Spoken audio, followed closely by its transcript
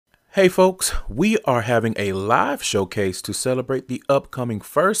Hey folks, we are having a live showcase to celebrate the upcoming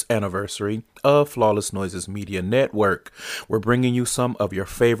first anniversary of Flawless Noises Media Network. We're bringing you some of your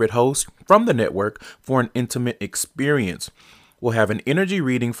favorite hosts from the network for an intimate experience. We'll have an energy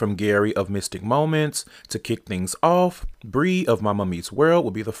reading from Gary of Mystic Moments to kick things off. Bree of Mama Meets World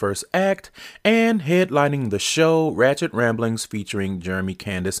will be the first act, and headlining the show, Ratchet Ramblings featuring Jeremy,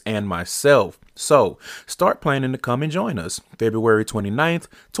 Candace, and myself. So, start planning to come and join us February 29th,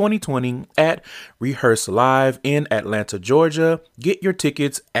 2020 at Rehearse Live in Atlanta, Georgia. Get your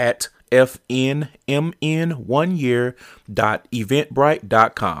tickets at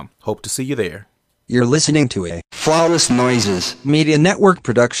fnmn1year.eventbrite.com. Hope to see you there. You're listening to a Flawless Noises Media Network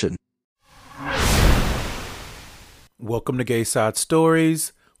production. Welcome to Gay Side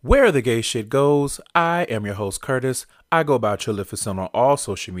Stories, where the gay shit goes. I am your host, Curtis. I go by Trilificent on all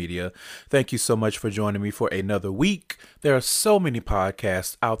social media. Thank you so much for joining me for another week. There are so many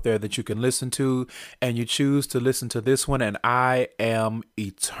podcasts out there that you can listen to, and you choose to listen to this one, and I am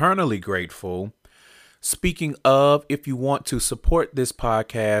eternally grateful. Speaking of, if you want to support this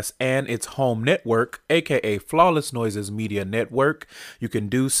podcast and its home network, aka Flawless Noises Media Network, you can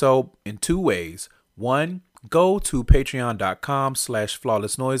do so in two ways. One, go to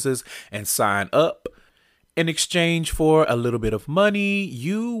patreon.com/flawlessnoises and sign up. In exchange for a little bit of money,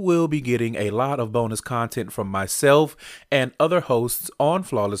 you will be getting a lot of bonus content from myself and other hosts on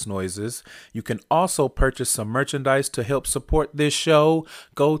Flawless Noises. You can also purchase some merchandise to help support this show.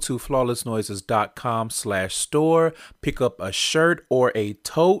 Go to flawlessnoises.com/store, pick up a shirt or a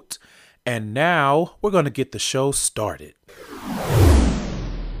tote, and now we're going to get the show started.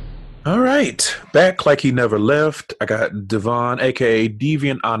 All right, back like he never left. I got Devon, aka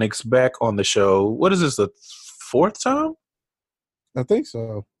Deviant Onyx, back on the show. What is this, the fourth time? I think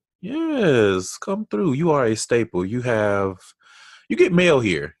so. Yes, come through. You are a staple. You get mail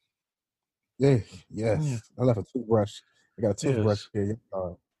here. Yes. Yeah. I left a toothbrush. I got a toothbrush here.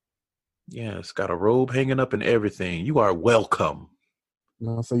 Yes, got a robe hanging up and everything. You are welcome.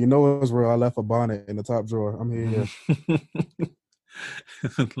 No, so you know it's real. I left a bonnet in the top drawer. I'm here.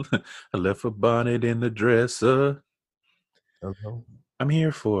 I left a bonnet in the dresser. Okay. I'm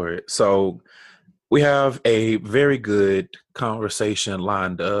here for it. So we have a very good conversation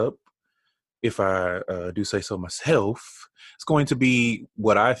lined up. If I do say so myself, it's going to be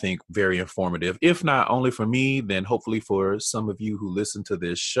what I think very informative, if not only for me, then hopefully for some of you who listen to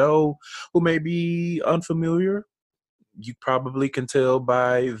this show who may be unfamiliar. You probably can tell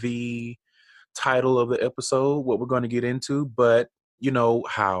by the title of the episode what we're going to get into, but you know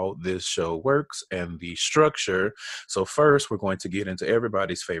how this show works and the structure. So first, we're going to get into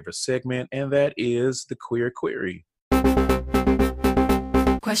everybody's favorite segment, and that is the Queer Query.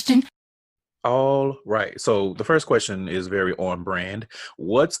 Question. All right. So the first question is very on brand.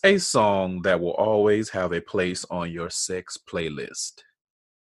 What's a song that will always have a place on your sex playlist?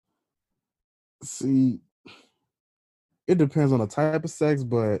 See, it depends on the type of sex,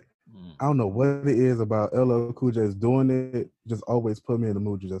 but I don't know what it is about LL Cool J's doing it. Just always put me in the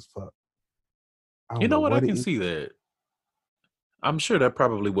mood to just fuck. You know what? I can see that. I'm sure that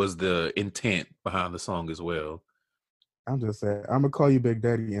probably was the intent behind the song as well. I'm just saying, I'm going to call you Big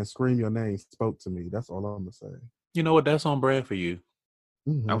Daddy and scream your name spoke to me. That's all I'm going to say. You know what? That's on brand for you.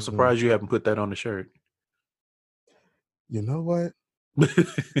 Mm-hmm. I'm surprised you haven't put that on the shirt. You know what?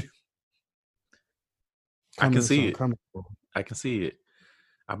 I can see it. I can see it.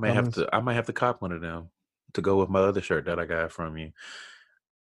 I might have to cop one of them to go with my other shirt that I got from you.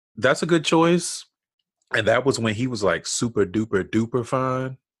 That's a good choice. And that was when he was like super duper duper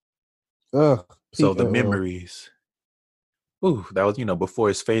fine. So the memories. Ooh, that was, before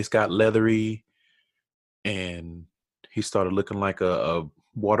his face got leathery and he started looking like a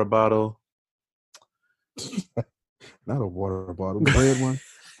water bottle. Not a water bottle, the red one.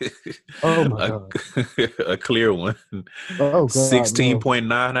 Oh my God. A clear one. Oh God,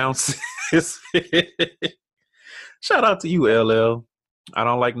 16.9 ounces. Shout out to you, LL. I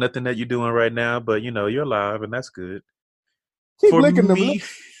don't like nothing that you're doing right now, but you're alive and that's good. Keep licking me.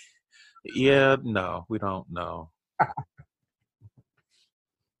 Yeah, no, we don't know.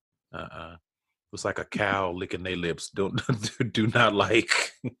 It's like a cow licking their lips. Do not like.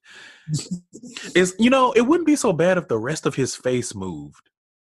 It wouldn't be so bad if the rest of his face moved.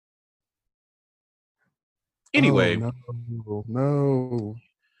 Anyway. Oh, no.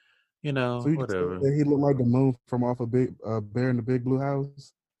 So whatever. He looked like the moon from off of Bear in the Big Blue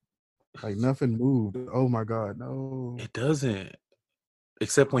House. Like nothing moved. Oh my God, no. It doesn't.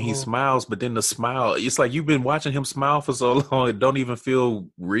 Except when he smiles, but then the smile, it's like you've been watching him smile for so long, it don't even feel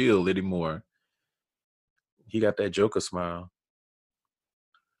real anymore. He got that Joker smile.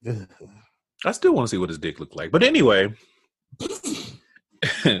 I still want to see what his dick looked like. But anyway,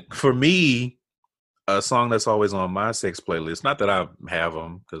 for me, a song that's always on my sex playlist. Not that I have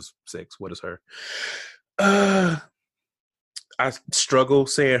them, because sex. What is her? I struggle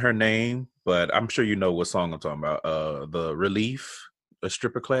saying her name, but I'm sure you know what song I'm talking about. The Relief, a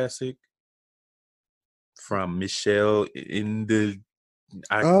stripper classic from Michelle in the.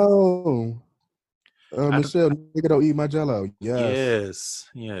 Oh, I Michelle, nigga don't eat my Jello. Yes.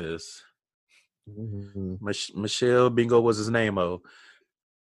 yes. Mhm. Michelle Bingo was his name. Oh,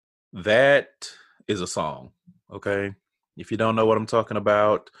 that is a song. Okay, if you don't know what I'm talking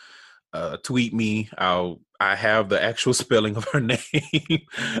about, tweet me. I have the actual spelling of her name.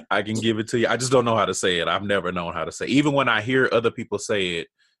 I can give it to you. I just don't know how to say it. I've never known how to say it. Even when I hear other people say it,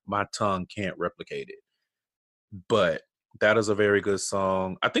 my tongue can't replicate it. But that is a very good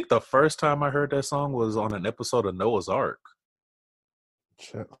song. I think the first time I heard that song was on an episode of Noah's Ark.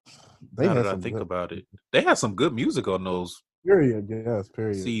 They Now had that I some think good about it, they had some good music on those period. Yes,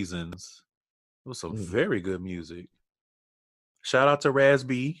 period. seasons. It was some Mm. very good music. Shout out to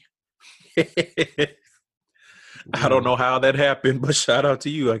Razby. I don't Yeah, know how that happened, but shout out to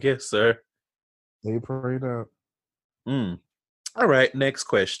you, I guess, sir. they prayed up. Mm. All right, next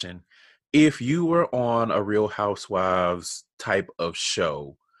question. If you were on a Real Housewives type of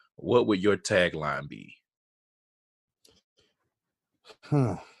show, what would your tagline be?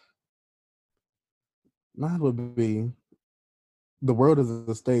 Huh. Mine would be the world is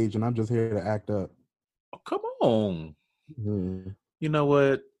a stage and I'm just here to act up. Oh, come on. Mhm. You know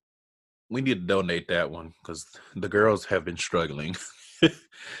what? We need to donate that one because the girls have been struggling.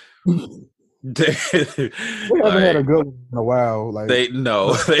 They- We haven't had a like good one in a while. Like, they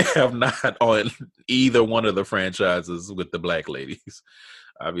no, they have not on either one of the franchises with the black ladies.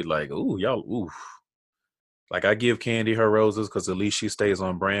 I'd be like, ooh, y'all, ooh. Like I give Candy her roses because at least she stays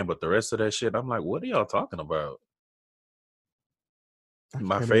on brand, but the rest of that shit, I'm like, what are y'all talking about? I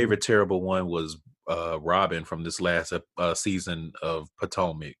My can't even. favorite terrible one was Robin from this last season of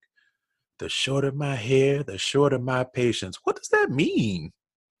Potomac. The shorter my hair, the shorter my patience. What does that mean?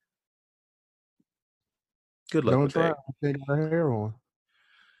 Good luck Don't with try. that. I can't get her hair on.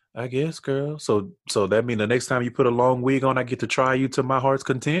 I guess, girl. So that mean the next time you put a long wig on, I get to try you to my heart's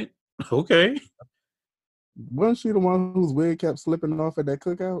content. Okay. Wasn't she the one whose wig kept slipping off at that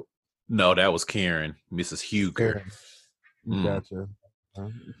cookout? No, that was Karen, Mrs. Huger. Karen. Mm, Gotcha.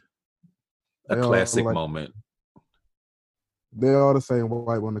 a They all classic like moment. they're all the same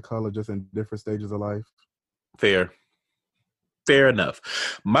white one of color, just in different stages of life. Fair. Fair enough.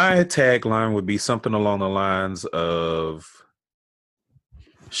 My tagline would be something along the lines of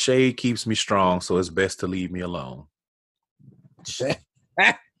shade keeps me strong, so it's best to leave me alone.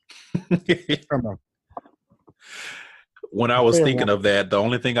 Come on. When I was Fair thinking one. of that, the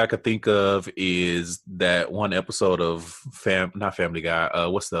only thing I could think of is that one episode of not Family Guy.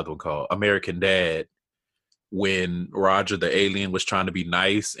 What's the other one called? American Dad. When Roger the alien was trying to be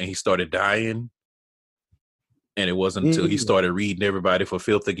nice and he started dying, and it wasn't until he Mm. started reading everybody for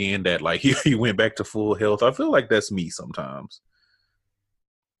filth again that like he went back to full health. I feel like that's me sometimes.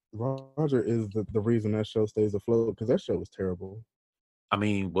 Roger is the reason that show stays afloat because that show was terrible. I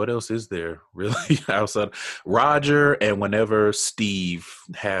mean, what else is there really outside Roger? And whenever Steve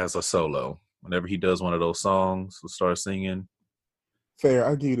has a solo, whenever he does one of those songs, start singing. Fair,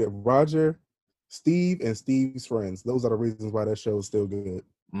 I give you that. Roger, Steve, and Steve's friends. Those are the reasons why that show is still good.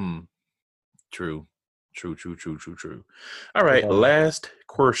 Mm, true, true. All right, Yeah. last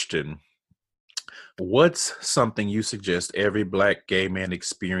question. What's something you suggest every black gay man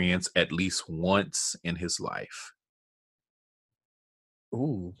experience at least once in his life?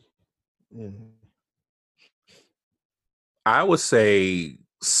 Ooh. Mm. I would say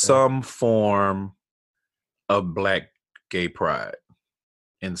some form of black gay pride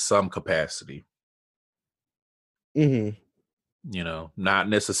in some capacity. Mm-hmm. You know, not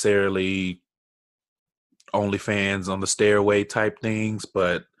necessarily OnlyFans on the stairway type things,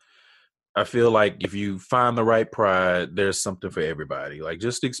 but I feel like if you find the right pride, there's something for everybody. Like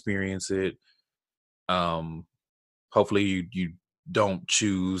just experience it. Um, hopefully you don't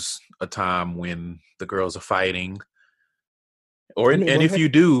choose a time when the girls are fighting. Or I mean, and but if hey, you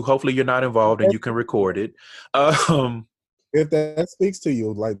do, hopefully you're not involved and you can record it. Um, if that speaks to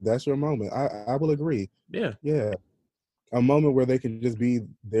you, like that's your moment. I will agree. yeah. Yeah, a moment where they can just be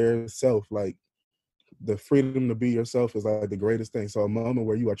their self. Like the freedom to be yourself is like the greatest thing. So a moment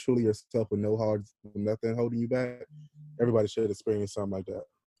where you are truly yourself with no hard, nothing holding you back. Everybody should experience something like that.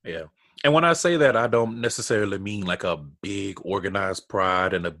 Yeah. And when I say that, I don't necessarily mean like a big organized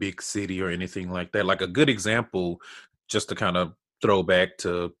pride in a big city or anything like that. Like a good example, just to kind of throwback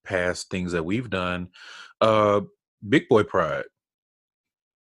to past things that we've done. Big boy pride.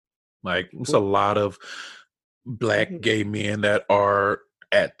 Like, it's a lot of black gay men that are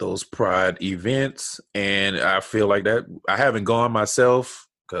at those pride events, and I feel like that I haven't gone myself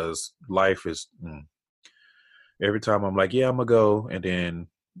because life is every time I'm like, yeah, I'm gonna go, and then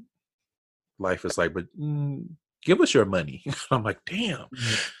life is like, but give us your money. I'm like, damn.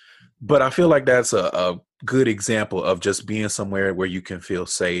 But I feel like that's a good example of just being somewhere where you can feel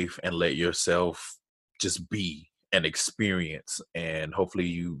safe and let yourself just be and experience, and hopefully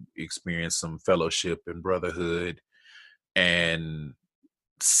you experience some fellowship and brotherhood and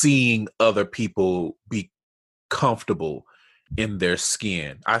seeing other people be comfortable in their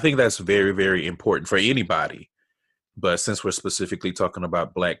skin. I think that's very, very important for anybody. But since we're specifically talking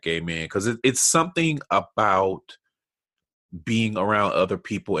about black gay men, because it's something about being around other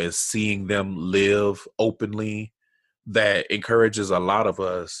people and seeing them live openly that encourages a lot of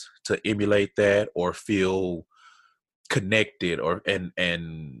us to emulate that or feel connected, or and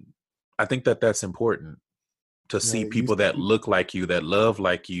I think that that's important to see people that look like you, that love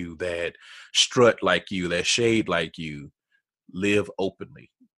like you, that strut like you, that shade like you, live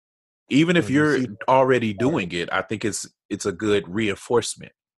openly. Even if you're already doing it, I think it's a good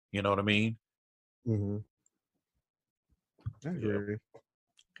reinforcement. You know what I mean? Mm-hmm. I agree.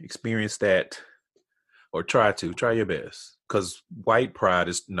 Experience that, or try your best, because white pride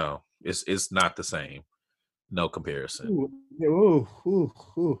is it's not the same. No comparison. Ooh.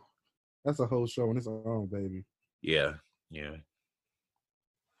 That's a whole show on its own, baby. Yeah.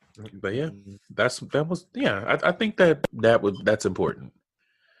 But yeah, I think that's important.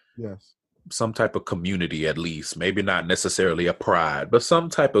 Yes. Some type of community, at least. Maybe not necessarily a pride, but some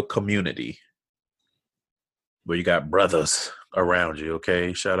type of community where you got brothers around you.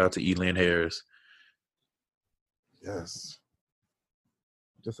 Okay, shout out to Elin Harris. Yes.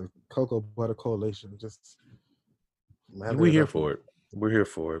 Just a cocoa butter coalition. Just we're here for it. We're here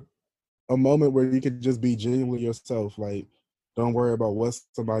for it. A moment where you could just be genuinely yourself. Like, don't worry about what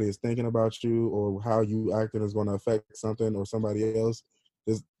somebody is thinking about you or how you acting is going to affect something or somebody else.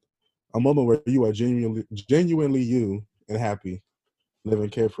 Just a moment where you are genuinely you and happy, living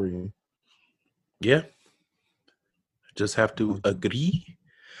carefree. Yeah. Just have to agree.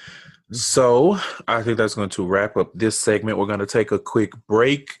 So I think that's going to wrap up this segment. We're going to take a quick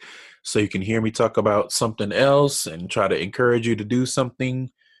break so you can hear me talk about something else and try to encourage you to do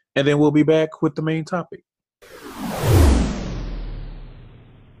something. And then we'll be back with the main topic.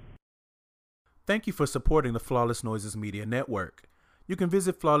 Thank you for supporting the Flawless Noises Media Network. You can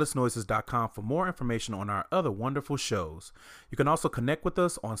visit flawlessnoises.com for more information on our other wonderful shows. You can also connect with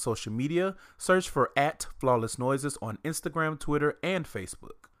us on social media. Search for @FlawlessNoises on Instagram, Twitter, and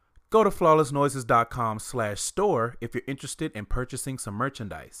Facebook. Go to flawlessnoises.com/store if you're interested in purchasing some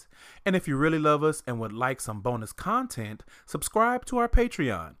merchandise. And if you really love us and would like some bonus content, subscribe to our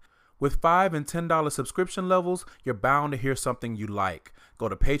Patreon. With $5 and $10 subscription levels, you're bound to hear something you like. Go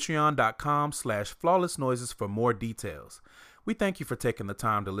to patreon.com/flawlessnoises for more details. We thank you for taking the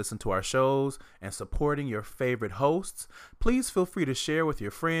time to listen to our shows and supporting your favorite hosts. Please feel free to share with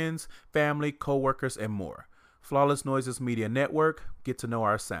your friends, family, coworkers, and more. Flawless Noises Media Network, get to know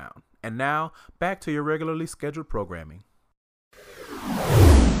our sound. And now, back to your regularly scheduled programming.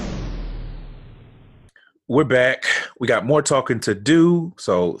 We're back. We got more talking to do,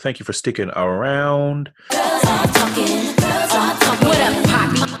 so thank you for sticking around.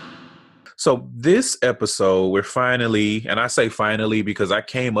 So this episode, we're finally, and I say finally because I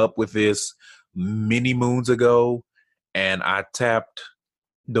came up with this many moons ago, and I tapped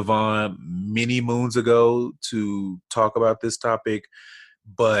Devon many moons ago to talk about this topic,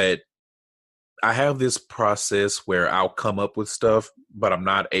 but I have this process where I'll come up with stuff, but I'm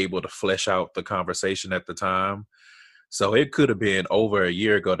not able to flesh out the conversation at the time. So it could have been over a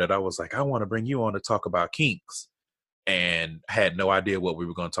year ago that I was like, I want to bring you on to talk about kinks, and had no idea what we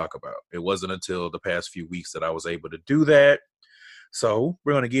were going to talk about. It wasn't until the past few weeks that I was able to do that. So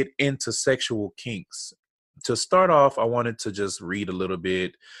we're going to get into sexual kinks. To start off, I wanted to just read a little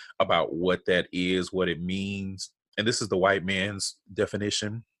bit about what that is, what it means. And this is the white man's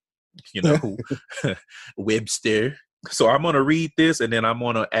definition, Webster. So I'm going to read this, and then I'm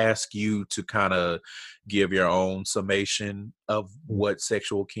going to ask you to kind of give your own summation of what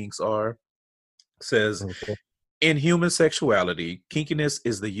sexual kinks are. It says, in human sexuality, kinkiness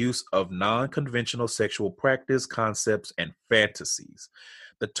is the use of non-conventional sexual practice, concepts, and fantasies.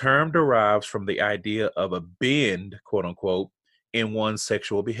 The term derives from the idea of a bend, quote unquote, in one's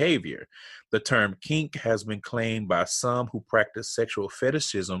sexual behavior. The term kink has been claimed by some who practice sexual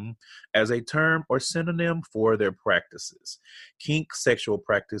fetishism as a term or synonym for their practices. Kink sexual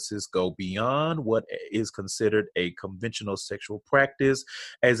practices go beyond what is considered a conventional sexual practice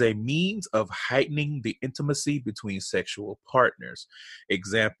as a means of heightening the intimacy between sexual partners.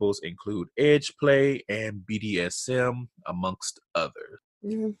 Examples include edge play and BDSM, amongst others.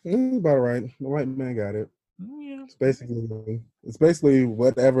 Yeah, that's about right. The white man got it. Yeah. It's basically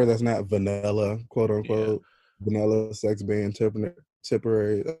whatever that's not vanilla, quote Yeah. unquote, vanilla sex being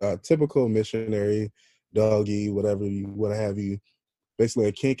typical missionary, doggy, what have you. Basically,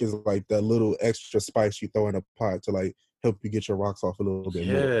 a kink is like that little extra spice you throw in a pot to like help you get your rocks off a little bit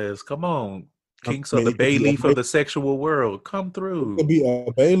more. Yes, come on. I Kinks of mean, the it could bay be a leaf of the sexual world. Come It through. could be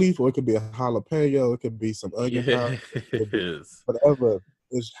a bay leaf, or it could be a jalapeno. It could be some onion powder. It could be Yes. whatever.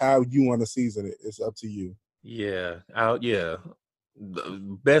 It's how you want to season it. It's up to you. Yeah. Yeah. The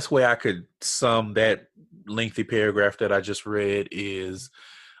best way I could sum that lengthy paragraph that I just read is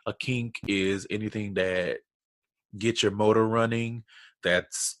a kink is anything that gets your motor running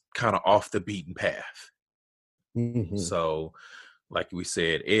that's kind of off the beaten path. Mm-hmm. So, like we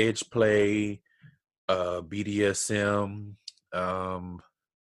said, edge play, BDSM,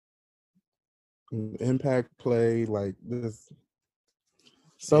 Impact play, like this.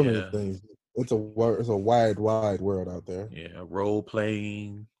 So many things. It's a wide world out there. Yeah, role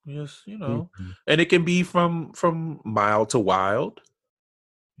playing. Yes, Mm-hmm. and it can be from mild to wild.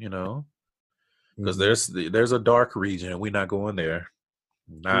 Because there's a dark region. We're not going there.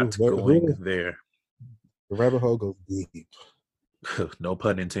 Not going there. The rabbit hole goes deep. No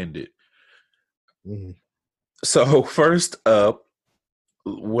pun intended. Mm-hmm. So first up,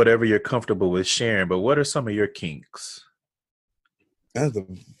 whatever you're comfortable with sharing, but what are some of your kinks? That's a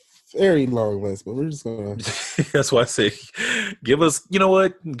very long list, but we're just gonna. That's why I say, give us. You know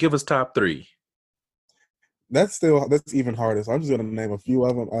what? Give us top 3. That's even harder. So I'm just gonna name a few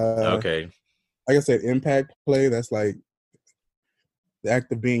of them. Okay. Like I said, impact play. That's like the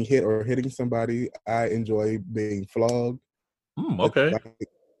act of being hit or hitting somebody. I enjoy being flogged. Okay.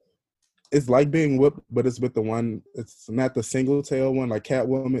 It's like being whipped, but it's with the one. It's not the single tail one like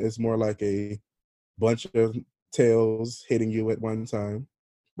Catwoman. It's more like a bunch of tails hitting you at one time.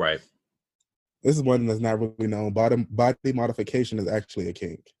 Right. This is one that's not really known. Body modification is actually a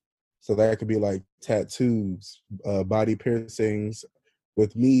kink. So that could be like tattoos, body piercings.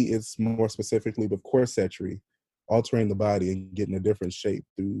 With me, it's more specifically with corsetry, altering the body and getting a different shape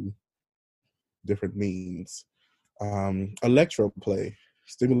through different means. Electroplay,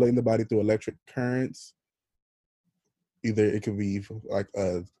 stimulating the body through electric currents. Either it could be like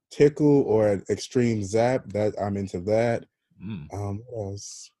a tickle or an extreme zap. That I'm into that. What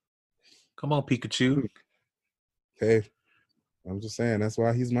else? Come on, Pikachu. Okay, I'm just saying that's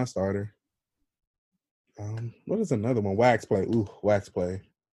why he's my starter. What is another one? Wax play. Ooh, wax play.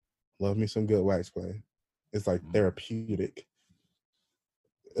 Love me some good wax play. It's like therapeutic.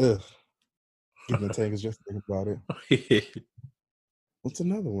 Ugh. Even the tank is just thinking about it. What's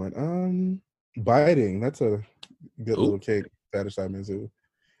another one? Biting. That's a good little cake fetish I'm into.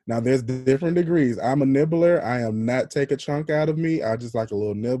 Now there's different degrees. I'm a nibbler. I am not take a chunk out of me. I just like a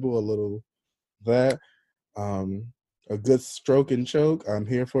little nibble, a little that. A good stroke and choke. I'm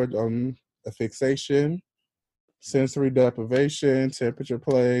here for a fixation, sensory deprivation, temperature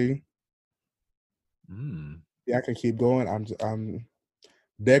play. Yeah, I can keep going. I'm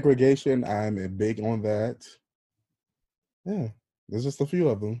degradation. I'm big on that. Yeah, there's just a few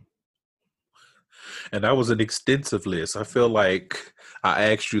of them. And that was an extensive list. I feel like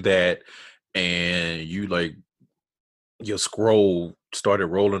I asked you that, and you like your scroll started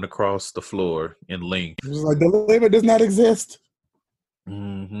rolling across the floor in length. It was like the limit does not exist.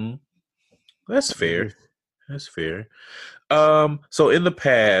 That's fair. That's fair. So in the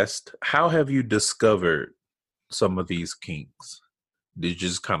past, how have you discovered some of these kinks? Did you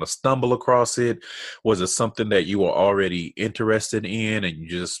just kind of stumble across it? Was it something that you were already interested in and you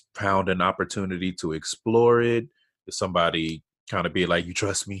just found an opportunity to explore it? Did somebody kind of be like, you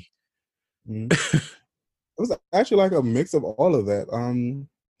trust me? It was actually like a mix of all of that.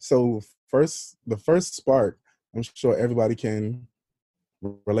 So the first spark, I'm sure everybody can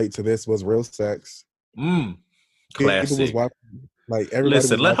relate to this, was real sex. Classic. Was watching, like everybody.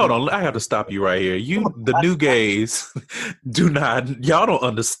 Listen, hold on. I have to stop you right here. The new gays, y'all don't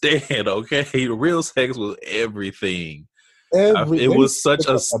understand. Okay, real sex was everything. It was such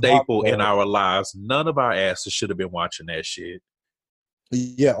a staple in our lives. None of our asses should have been watching that shit.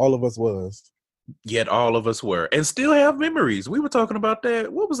 Yeah, all of us was. Yet all of us were, and still have memories. We were talking about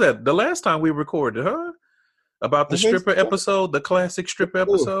that. What was that? The last time we recorded, huh? about the I think stripper so. episode, the classic stripper Ooh,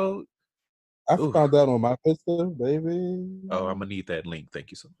 episode? I Ooh. found that on my sister, baby. Oh, I'm gonna need that link.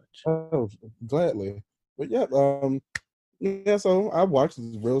 Thank you so much. Oh, gladly. But yeah. So I watched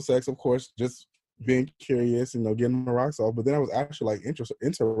Real Sex, of course, just being curious, getting my rocks off. But then I was actually like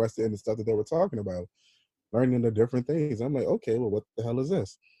interested in the stuff that they were talking about, learning the different things. I'm like, okay, well, what the hell is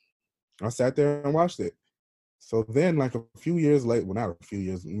this? I sat there and watched it. So then, like a few years later, well, not a few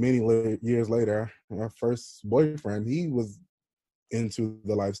years, years later, my first boyfriend, he was into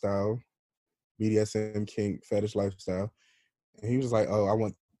the lifestyle, BDSM, kink, fetish lifestyle. And he was like, oh, I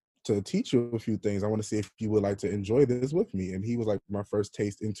want to teach you a few things. I want to see if you would like to enjoy this with me. And he was like my first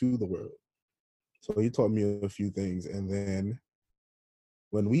taste into the world. So he taught me a few things. And then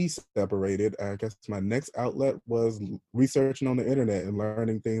when we separated, I guess my next outlet was researching on the internet and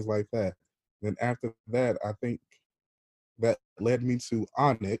learning things like that. Then after that, I think that led me to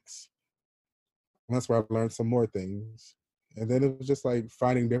Onyx. And that's where I learned some more things. And then it was just like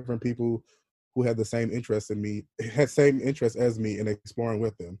finding different people who had the same interest in me, had same interest as me, and exploring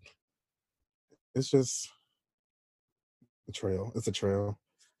with them. It's just a trail. It's a trail.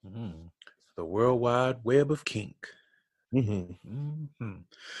 Mm. The World Wide Web of kink. Mm-hmm. Mm-hmm.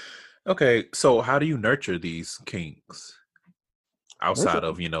 Okay, so how do you nurture these kinks outside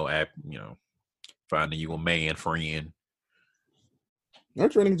of finding you a man friend?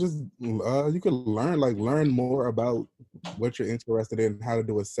 Nurturing just you can learn more about what you're interested in, how to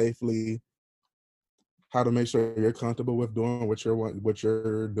do it safely, how to make sure you're comfortable with doing what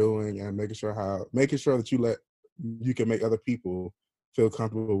you're doing, and making sure that you can make other people feel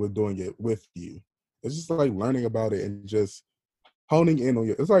comfortable with doing it with you. It's just like learning about it and just honing in on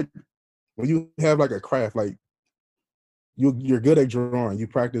it's like when you have like a craft, like you're good at drawing, you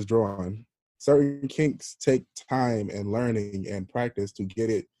practice drawing. Certain kinks take time and learning and practice to get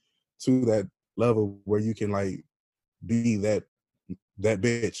it to that level where you can like be that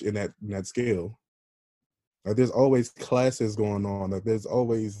bitch in that skill. Like there's always classes going on. Like there's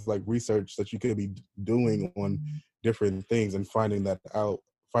always like research that you could be doing on different things and finding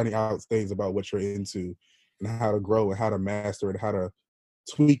out things about what you're into and how to grow and how to master it, how to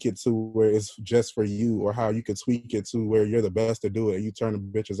tweak it to where it's just for you, or how you could tweak it to where you're the best to do it and you turn the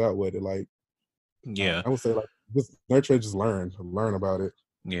bitches out with it. Like Yeah. I would say like just nurture, just learn about it.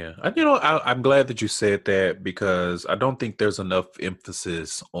 Yeah. I'm glad that you said that because I don't think there's enough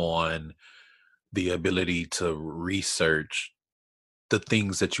emphasis on the ability to research the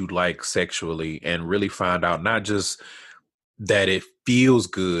things that you like sexually and really find out not just that it feels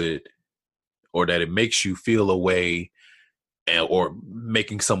good or that it makes you feel a way or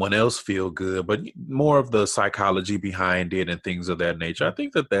making someone else feel good, but more of the psychology behind it and things of that nature. I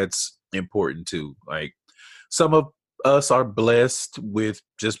think that that's important too. Like some of us are blessed with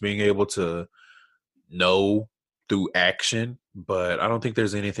just being able to know through action, but I don't think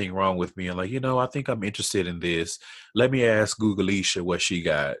there's anything wrong with being like, I think I'm interested in this. Let me ask Googleisha what she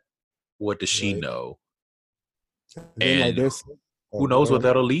got. What does she Right. know? And then like And there's who go knows what ahead.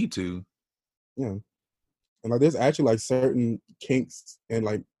 that'll lead to? Yeah. And like there's actually like certain kinks and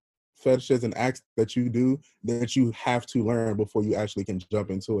like fetishes and acts that you do that you have to learn before you actually can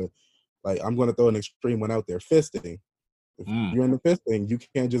jump into it. Like I'm going to throw an extreme one out there: fisting. If Mm. you're in the fisting, you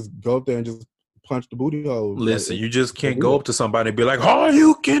can't just go up there and just punch the booty hole. Like Listen, you just can't can't do go that. up to somebody and be like, "Oh,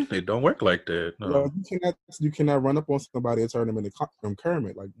 you can." It don't work like that. Like, No. you cannot run up on somebody and turn them into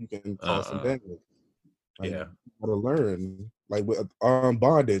Kermit. Like you can cause some Uh. damage. Like Yeah. you gotta learn, like with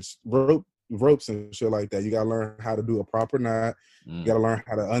bondage, ropes and shit like that. You gotta learn how to do a proper knot. You Mm. gotta learn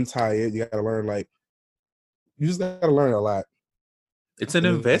how to untie it. You gotta learn you just gotta learn a lot. It's an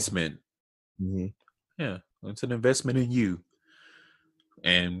investment. Mm-hmm. Yeah, it's an investment in you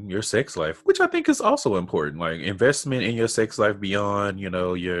and your sex life, which I think is also important. Like investment in your sex life beyond,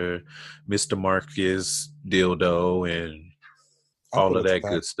 your Mr. Marcus dildo and I all feel of that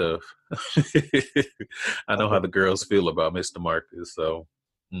attacked. good stuff. I I know how feel the girls feel about Mr. Marcus, so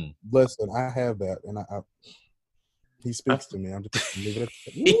Listen, I have that, and he I, speaks to me. I'm just leave it at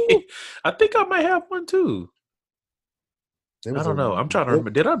that. I think I might have one too. It I was don't a know. I'm trying to good. remember.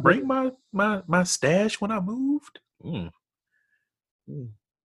 Did I bring my stash when I moved? Mm. Mm.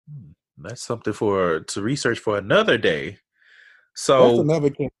 That's something to research for another day. That's So, another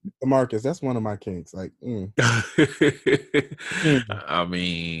kink, Marcus. That's one of my kinks. Like, mm. I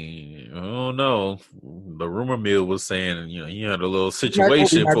mean, I don't know. The rumor mill was saying, you had a little We're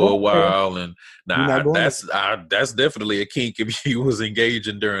situation not for a going there. while, and We're not going there. that's definitely a kink if he was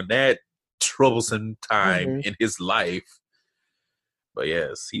engaging during that troublesome time Mm-hmm. in his life. But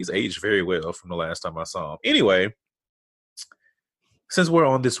yes, he's aged very well from the last time I saw him. Anyway, since we're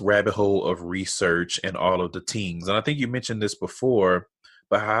on this rabbit hole of research and all of the things, and I think you mentioned this before,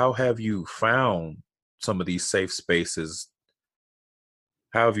 but how have you found some of these safe spaces?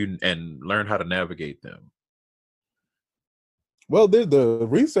 How have you and learned how to navigate them? Well, the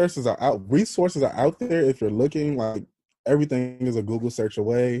resources are out. Resources are out there if you're looking. Like everything is a Google search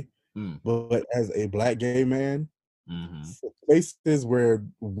away. Mm, But as a black gay man, hmm spaces where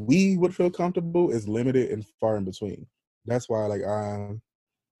we would feel comfortable is limited and far in between. That's why, like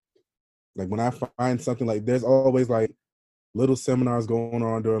when I find something, like there's always like little seminars going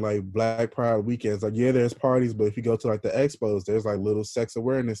on during like Black Pride weekends. Like, yeah, there's parties, but if you go to like the expos, there's like little sex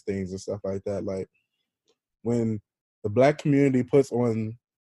awareness things and stuff like that. Like when the black community puts on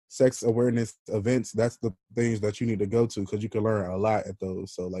sex awareness events, that's the things that you need to go to because you can learn a lot at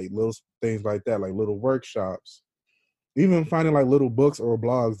those. So like little things like that, like little workshops, even finding like little books or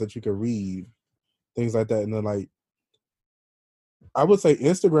blogs that you can read, things like that. And then like I would say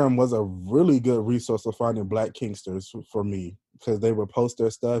Instagram was a really good resource for finding black kinksters for me because they would post their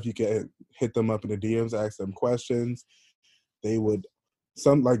stuff. You can hit them up in the DMs, ask them questions. They would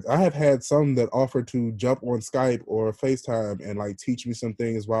some like I have had some that offer to jump on Skype or FaceTime and like teach me some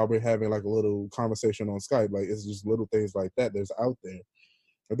things while we're having like a little conversation on Skype. Like it's just little things like that there's out there.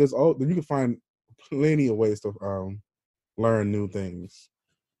 But there's all you can find plenty of ways to learn new things.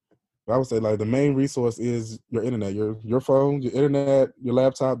 But I would say like the main resource is your internet, your phone, your internet, your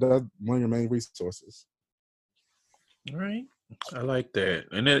laptop. That's one of your main resources. All right. I like that.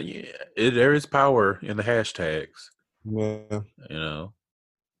 And then, there is power in the hashtags, Yeah. you know.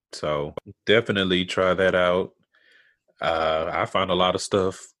 So definitely try that out. I found a lot of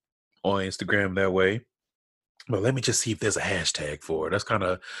stuff on Instagram that way. But let me just see if there's a hashtag for it. That's kind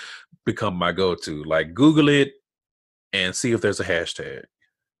of become my go-to. Like Google it and see if there's a hashtag.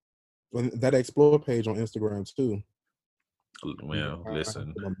 And that explore page on Instagram too. You can Well, find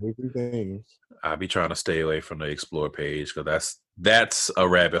listen, some amazing things. I be trying to stay away from the explore page because that's a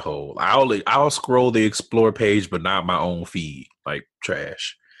rabbit hole. I'll scroll the explore page, but not my own feed, like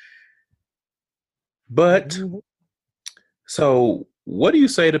trash. But Mhm. so, what do you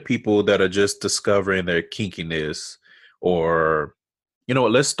say to people that are just discovering their kinkiness, or you know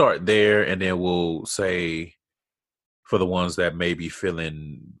what? Let's start there, and then we'll say for the ones that may be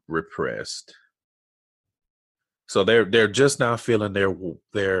feeling repressed. So they're just now feeling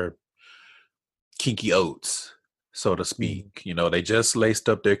their kinky oats, so to Mhm. speak. You know, they just laced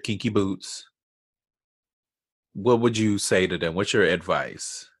up their kinky boots. What would you say to them? What's your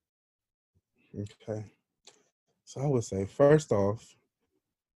advice? Okay. So I would say, first off,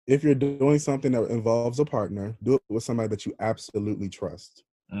 if you're doing something that involves a partner, do it with somebody that you absolutely trust.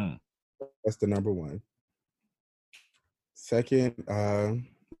 Mm, That's the number one. Second,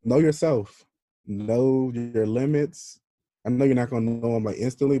 know yourself. Know your limits. I know you're not going to know them like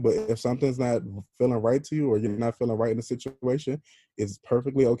instantly, but if something's not feeling right to you or you're not feeling right in the situation, it's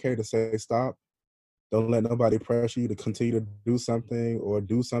perfectly okay to say stop. Don't let nobody pressure you to continue to do something or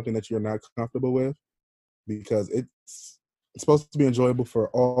do something that you're not comfortable with because it's supposed to be enjoyable for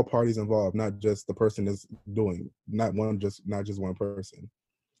all parties involved, not just the person that's doing, not just one person.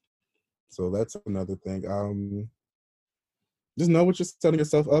 So that's another thing. Just know what you're setting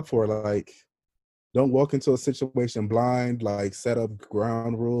yourself up for. Like, don't walk into a situation blind. Like, set up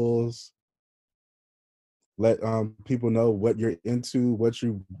ground rules. Let people know what you're into, what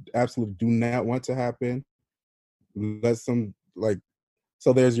you absolutely do not want to happen. Let some like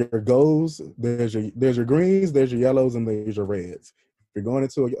so there's your goals, there's your greens, there's your yellows, and there's your reds. If you're going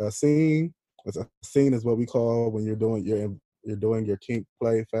into a scene, a scene is what we call when you're doing your kink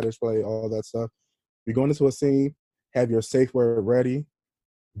play, fetish play, all that stuff. If you're going into a scene, have your safe word ready.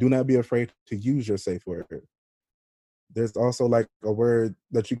 Do not be afraid to use your safe word. There's also like a word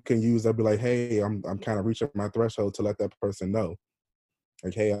that you can use that'll be like, hey, I'm kind of reaching my threshold to let that person know.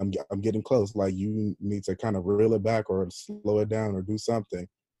 Like, hey, I'm getting close. Like you need to kind of reel it back or slow it down or do something.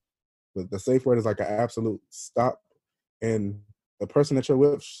 But the safe word is like an absolute stop, and the person that you're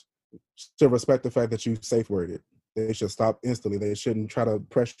with should respect the fact that you safe worded. They should stop instantly. They shouldn't try to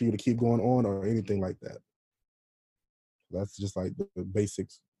pressure you to keep going on or anything like that. That's just like the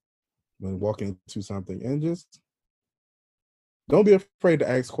basics when walking into something, and just don't be afraid to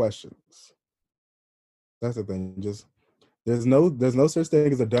ask questions. That's the thing. Just there's no such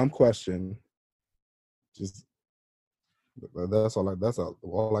thing as a dumb question. Just that's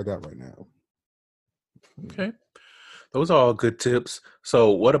all I got right now. okay. Those are all good tips.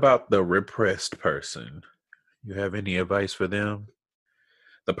 So, what about the repressed person? You have any advice for them?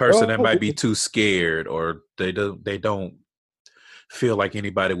 The person that might Well, be too scared, or they don't feel like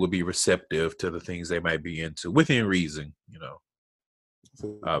anybody would be receptive to the things they might be into within reason. So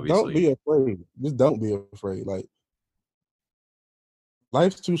don't obviously. be afraid. Just don't be afraid. Like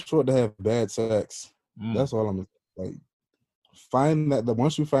life's too short to have bad sex. Mm. That's all I'm like. Find that the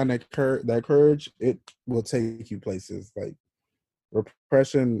once you find that courage, it will take you places. Like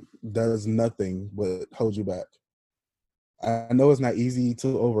repression does nothing but hold you back. I know it's not easy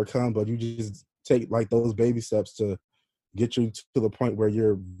to overcome, but you just take like those baby steps to get you to the point where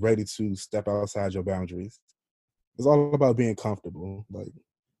you're ready to step outside your boundaries. It's all about being comfortable. Like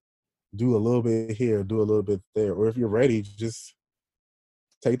do a little bit here, do a little bit there, or if you're ready, just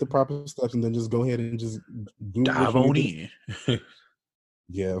take the proper steps and then just go ahead and just do what Dive you need on to do. in.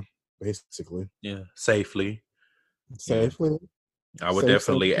 Yeah, basically. Yeah, safely. Yeah. Safely, I would safe,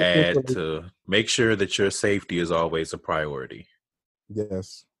 definitely add safe. to make sure that your safety is always a priority.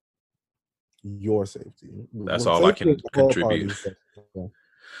 Yes, your safety. That's Well, all I safety is can all contribute. parties. Yeah.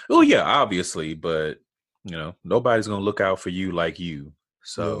 Oh yeah, obviously, but nobody's gonna look out for you like you.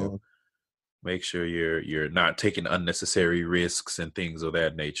 So Yeah. make sure you're not taking unnecessary risks and things of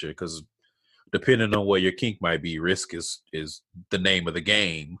that nature. Because depending on what your kink might be, risk is the name of the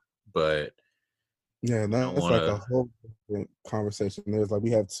game. But Yeah, you don't that's want like a to. whole different conversation. There's like we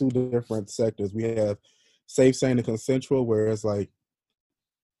have two different sectors. We have safe, sane, and consensual, where it's like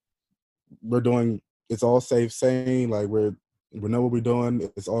we're doing it's all safe, sane, like we know what we're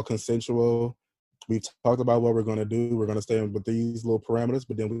doing, it's all consensual. We've talked about what we're gonna do. We're gonna stay with these little parameters,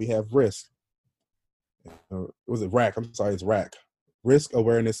 but then we have risk. Was it rack? I'm sorry, it's rack. Risk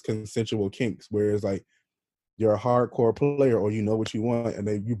awareness consensual kinks, where it's like you're a hardcore player or you know what you want and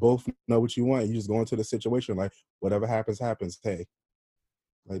then you both know what you want. You just go into the situation like whatever happens, happens. Hey,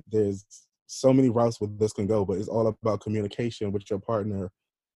 like there's so many routes where this can go, but it's all about communication with your partner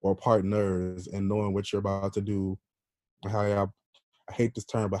or partners and knowing what you're about to do. How y'all, I hate this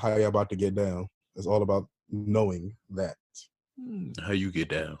term, but how y'all about to get down. It's all about knowing that. How you get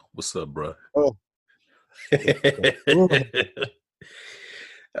down? What's up, bro? Oh, oh.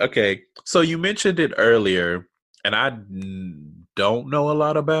 Okay, so you mentioned it earlier, and I don't know a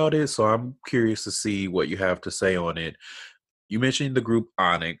lot about it, so I'm curious to see what you have to say on it. You mentioned the group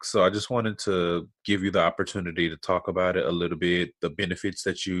Onyx, so I just wanted to give you the opportunity to talk about it a little bit, the benefits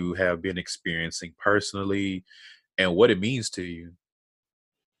that you have been experiencing personally, and what it means to you.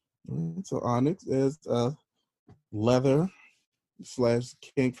 So Onyx is a leather slash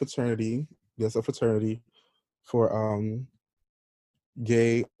kink fraternity. Yes, a fraternity for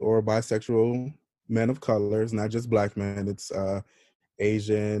gay or bisexual men of colors, not just black men. It's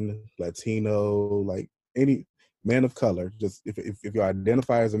Asian, Latino, like any man of color. Just if you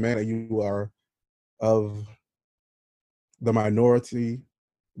identify as a man and you are of the minority,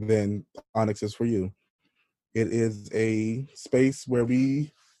 then Onyx is for you. It is a space where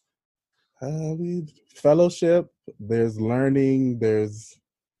we fellowship. There's learning. There's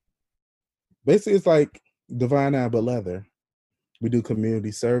basically it's like Divine Eye but leather. We do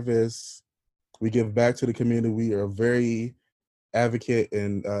community service. We give back to the community. We are very advocate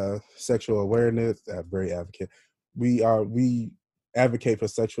in sexual awareness. Very advocate. We advocate for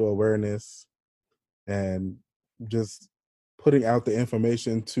sexual awareness and just putting out the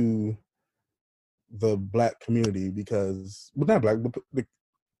information to the black community because well not black but the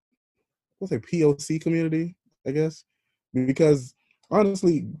what's it POC community I guess because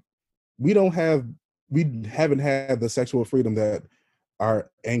honestly we don't have we haven't had the sexual freedom that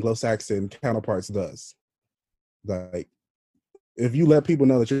our Anglo-Saxon counterparts does. Like if you let people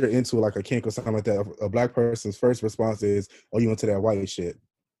know that you're into like a kink or something like that, a black person's first response is, "Oh, you into that white shit?"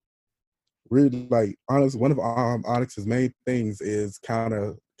 Really, like honest, one of Onyx's main things is kind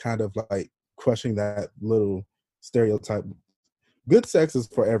of like crushing that little stereotype. Good sex is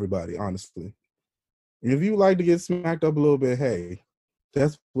for everybody, honestly. If you like to get smacked up a little bit, hey,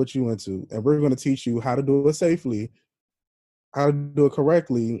 that's what you into, and we're going to teach you how to do it safely, how to do it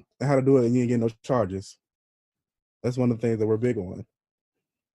correctly, and how to do it, and you ain't get no charges. That's one of the things that we're big on,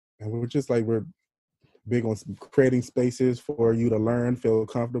 and we're just like we're big on creating spaces for you to learn, feel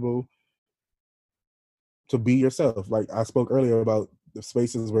comfortable, to be yourself. Like I spoke earlier about the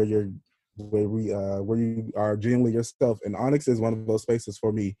spaces where where you are genuinely yourself, and Onyx is one of those spaces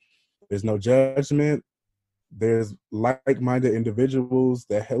for me. There's no judgment. There's like-minded individuals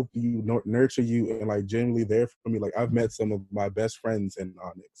that help you nurture you and like genuinely there for me. Like I've met some of my best friends in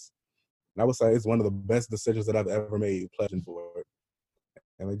Onyx, and I would say it's one of the best decisions that I've ever made. Pledging for it,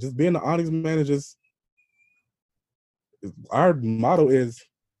 and like just being the Onyx man is just our motto is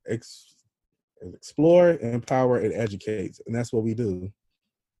explore, empower, and educate, and that's what we do.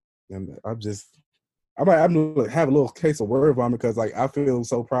 And I'm gonna have a little case of word vomit because like I feel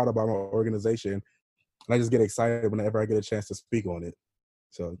so proud about my organization, and I just get excited whenever I get a chance to speak on it.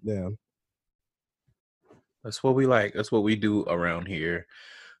 So yeah. That's what we like. That's what we do around here.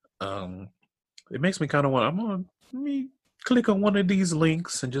 It makes me kind of want. Let me click on one of these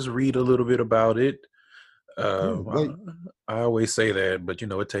links and just read a little bit about it. Yeah, like I always say that, but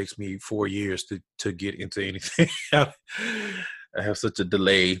it takes me 4 years to get into anything. I have such a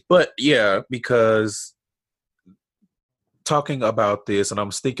delay, but yeah, because talking about this, and I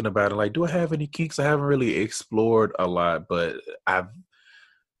was thinking about it, like, do I have any kinks? I haven't really explored a lot, but I've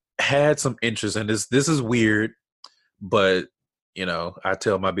had some interest in this. This is weird, but I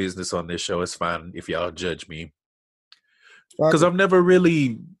tell my business on this show. It's fine if y'all judge me, because I've never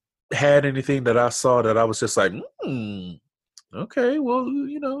really had anything that I saw that I was just like, okay,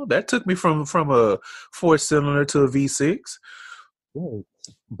 well, that took me from a 4-cylinder to a V6. whoa.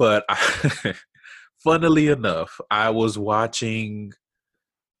 But funnily enough, I was watching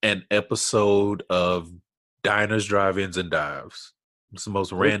an episode of Diners, Drive-Ins, and Dives. It's the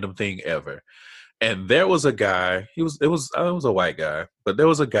most random thing ever. And there was a guy. It was a white guy, but there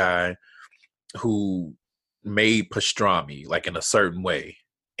was a guy who made pastrami like in a certain way,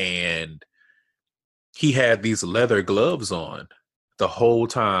 and he had these leather gloves on the whole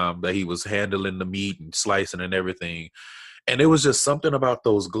time that he was handling the meat and slicing and everything. And it was just something about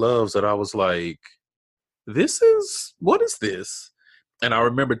those gloves that I was like, what is this? And I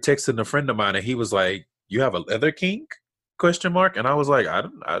remember texting a friend of mine, and he was like, "You have a leather kink?" Question mark. And I was like,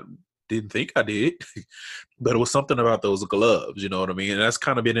 I didn't think I did, but it was something about those gloves. You know what I mean? And that's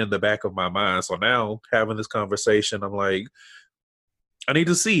kind of been in the back of my mind. So now having this conversation, I'm like, I need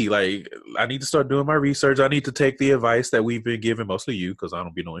to see, like, I need to start doing my research. I need to take the advice that we've been giving, mostly you, because I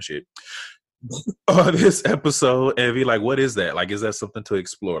don't be knowing shit, on this episode and be like, what is that? Like, is that something to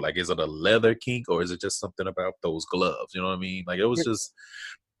explore? Like, is it a leather kink, or is it just something about those gloves? You know what I mean? Like, it was just,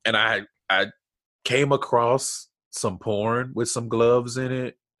 and I came across some porn with some gloves in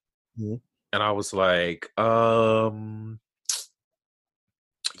it, and I was like,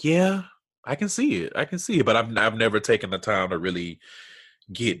 yeah, I can see it. I can see it, but I've never taken the time to really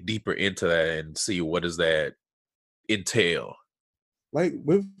get deeper into that and see what does that entail. Like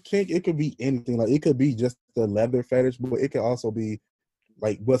with kink, it could be anything. Like it could be just the leather fetish, but it could also be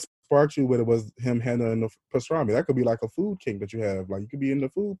like what sparked you with it was him handling the pastrami. That could be like a food kink that you have. Like you could be in the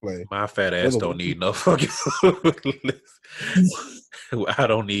food play. My fat ass don't need no fucking food. I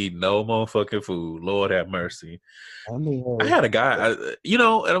don't need no motherfucking food. Lord have mercy. I had a guy, and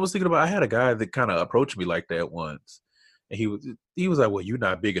I was thinking about, I had a guy that kind of approached me like that once. And he was like, well, you're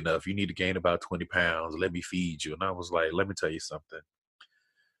not big enough. You need to gain about 20 pounds. Let me feed you. And I was like, let me tell you something.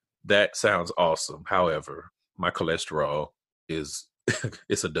 That sounds awesome. However, my cholesterol is,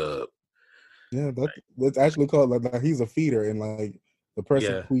 it's a dub. Yeah, that's actually called like he's a feeder, and like the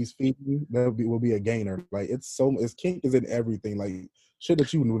person who he's feeding will be a gainer. Like it's kink is in everything. Like shit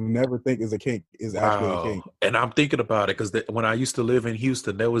that you would never think is a kink is actually a kink. And I'm thinking about it because when I used to live in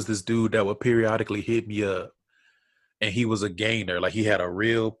Houston, there was this dude that would periodically hit me up, and he was a gainer. Like he had a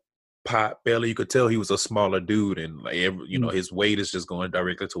real pot belly. You could tell he was a smaller dude, and like his weight is just going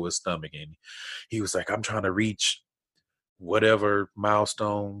directly to his stomach. And he was like, I'm trying to reach whatever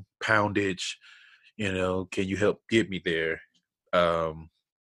milestone poundage, can you help get me there? And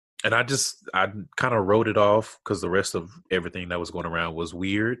I kind of wrote it off because the rest of everything that was going around was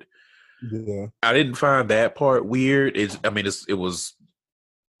weird. Yeah. I didn't find that part weird. It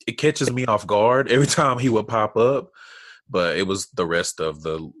catches me off guard every time he would pop up, but it was the rest of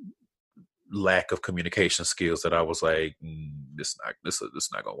the lack of communication skills that I was like, this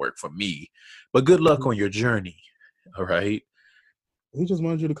not gonna work for me. But good luck on your journey. All right. He just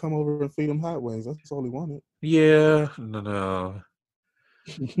wanted you to come over and feed him hot wings. That's all he wanted. Yeah. No.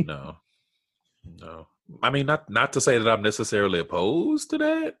 I mean, not to say that I'm necessarily opposed to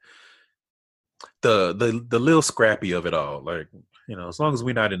that. The little scrappy of it all, like, as long as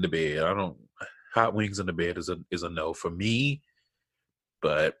we're not in the bed, hot wings in the bed is a no for me.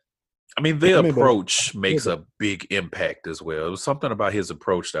 But I mean, the approach makes a big impact as well. It was something about his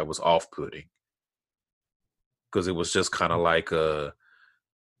approach that was off-putting, because it was just kind of like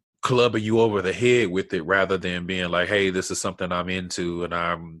clubbing you over the head with it, rather than being like, hey, this is something I'm into and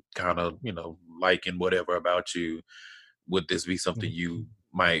I'm kind of, liking whatever about you. Would this be something you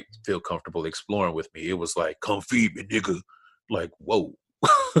might feel comfortable exploring with me? It was like, come feed me, nigga. Like, whoa.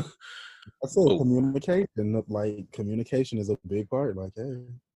 I said communication. Like communication is a big part. Like, hey.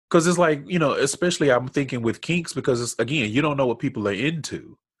 Because it's like, especially I'm thinking with kinks, because it's, again, you don't know what people are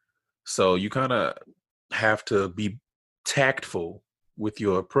into. So you kind of have to be tactful with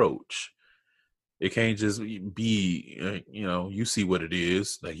your approach. It can't just be, you see what it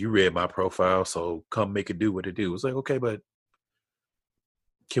is. Like, you read my profile, so come make it do what it do. It's like, okay, but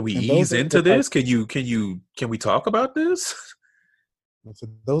Can we And ease those are the into this? types. Can we talk about this? So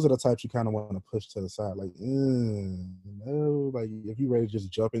those are the types you kind of want to push to the side, like, no, like if you ready to just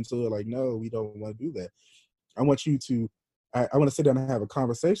jump into it, like, no, we don't want to do that. I want you to, I want to sit down and have a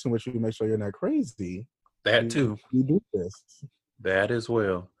conversation with you to make sure you're not crazy. That too. You do this. That as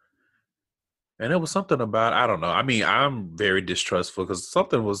well. And it was something about, I don't know. I mean, I'm very distrustful because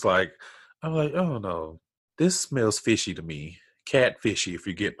something was like, I'm like, oh no, this smells fishy to me. Catfishy, if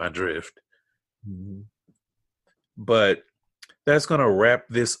you get my drift. Mm-hmm. But that's going to wrap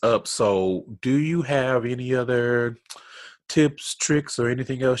this up. So, do you have any other tips, tricks, or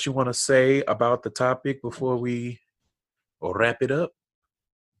anything else you want to say about the topic before we wrap it up?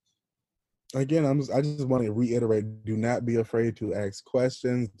 Again, I just want to reiterate: do not be afraid to ask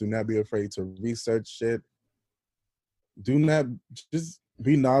questions. Do not be afraid to research shit. Do not just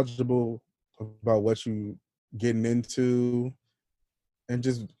be knowledgeable about what you getting into, and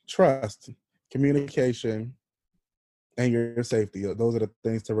just trust, communication, and your safety. Those are the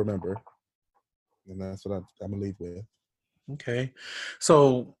things to remember, and that's what I'm gonna leave with. Okay.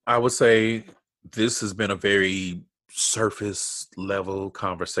 So I would say this has been a very surface level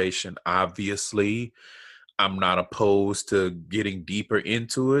conversation. Obviously, I'm not opposed to getting deeper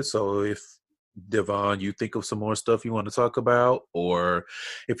into it. So if Devon, you think of some more stuff you want to talk about, or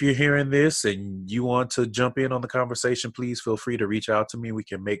if you're hearing this and you want to jump in on the conversation, please feel free to reach out to me. We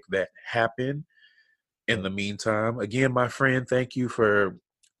can make that happen. In the meantime, again, my friend, thank you for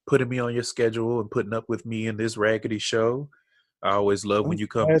putting me on your schedule and putting up with me in this raggedy show. I always love when I'm you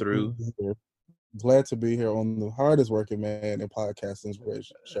come glad to through. be here. Glad to be here on the hardest working man in podcast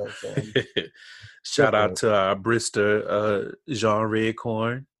inspiration show. So I'm here Shout for out it. to our Brister, Jean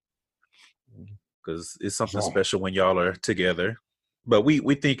Redcorn, Mm-hmm. because it's something Jean. special when y'all are together. But we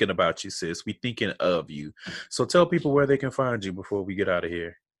thinking about you, sis. We thinking of you. So tell people where they can find you before we get out of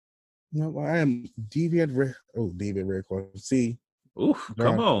here. No, I am Deviant Red. See, Ooh, come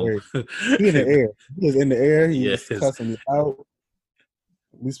John, on. he in the air. He is in the air. He's Yes. cussing me out.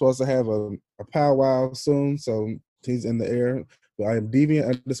 We supposed to have a powwow soon, so he's in the air. But I am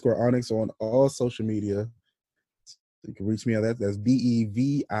Deviant_Onyx on all social media. You can reach me at that. That's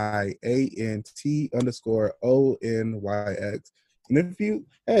BEVIANT_ONYX. And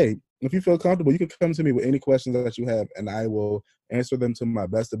if you feel comfortable, you can come to me with any questions that you have, and I will answer them to my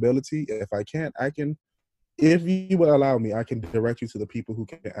best ability. If I can't, I can. If you will allow me, I can direct you to the people who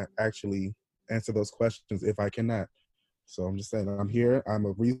can actually answer those questions. If I cannot, so I'm just saying, I'm here. I'm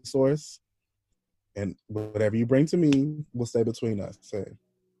a resource, and whatever you bring to me will stay between us. So.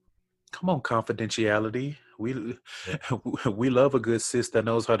 Come on, confidentiality. We love a good sis that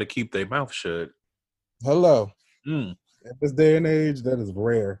knows how to keep their mouth shut. Hello. Mm, In this day and age, that is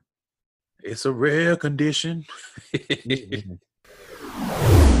rare. it's a rare condition. Mm-hmm.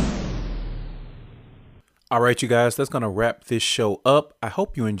 All right, you guys, that's going to wrap this show up. I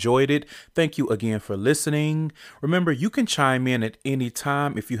hope you enjoyed it. Thank you again for listening. Remember, you can chime in at any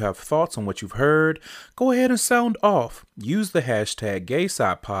time if you have thoughts on what you've heard. Go ahead and sound off. Use the hashtag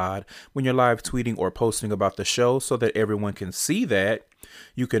GaySidePod when you're live tweeting or posting about the show so that everyone can see that.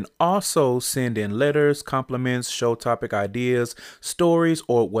 You can also send in letters, compliments, show topic ideas, stories,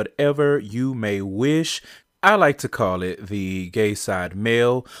 or whatever you may wish. I like to call it the Gay Side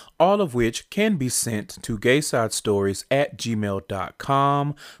Mail, all of which can be sent to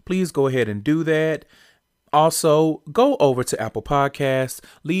gaysidestories@gmail.com. Please go ahead and do that. Also, go over to Apple Podcasts,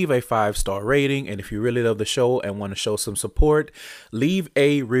 leave a 5-star rating, and if you really love the show and want to show some support, leave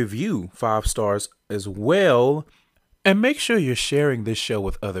a review, 5 stars as well. And make sure you're sharing this show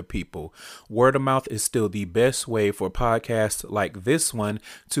with other people. Word of mouth is still the best way for podcasts like this one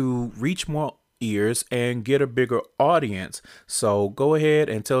to reach more ears and get a bigger audience. So go ahead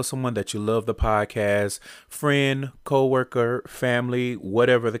and tell someone that you love the podcast, friend, coworker, family,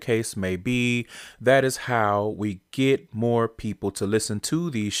 whatever the case may be. That is how we get more people to listen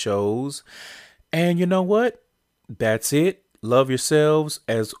to these shows. And you know what? That's it. Love yourselves.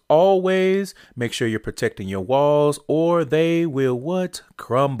 As always, make sure you're protecting your walls or they will what?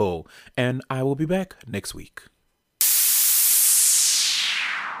 Crumble. And I will be back next week.